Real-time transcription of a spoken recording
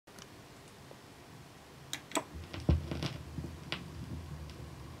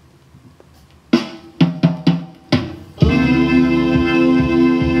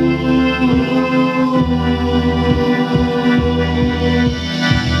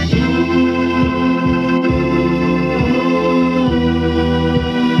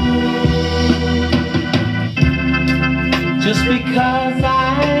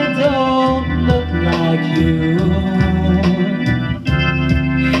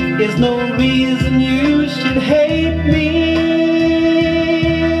There's no reason you should hate me.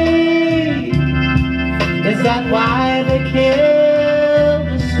 Is that why they killed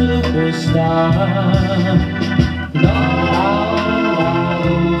the superstar? Long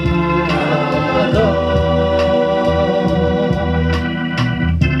ago.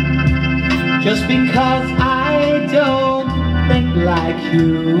 Just because I don't think like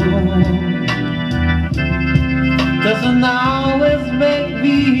you doesn't always make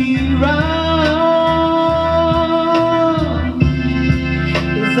me wrong.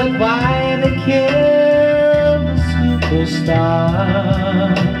 Is that why they killed the superstar?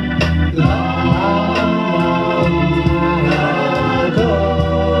 Long ago.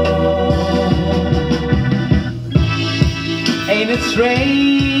 Ain't it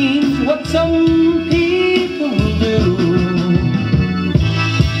strange what some people do?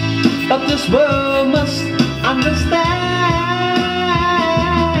 But this world must understand,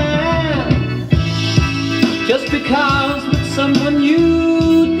 just because with someone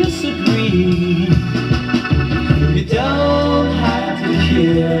you disagree, you don't have to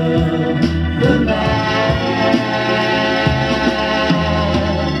kill the man.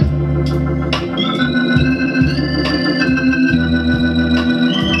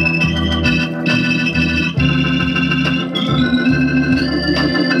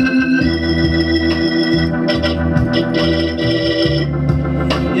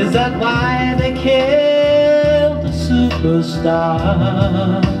 Is that why they killed the superstar?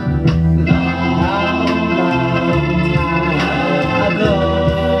 Long time ago.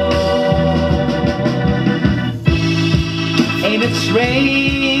 Ain't it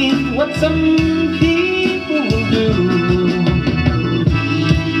strange what some people will do?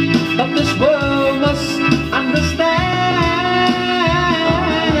 But this world must understand,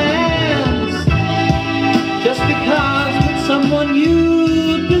 just because with someone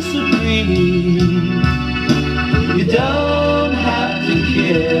you disagree, you don't have to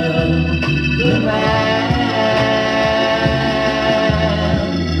kill the man.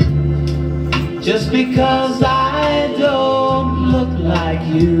 Just because I don't look like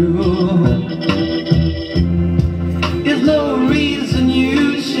you, there's no reason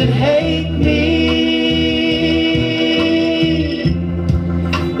you should hate me.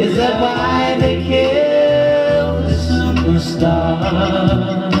 Is that why they killed the superstar?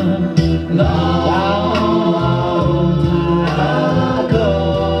 Long time ago.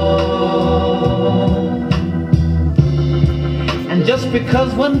 And just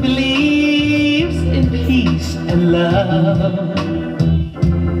because one believes in peace and love,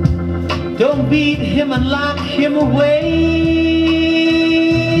 don't beat him and lock him away.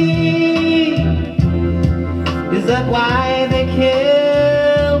 Is that why they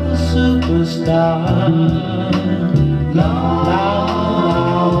killed the superstar? Long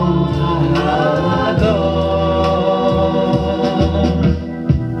time ago.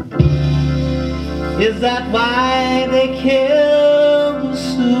 Is that why they killed the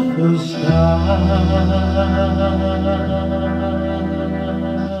superstar?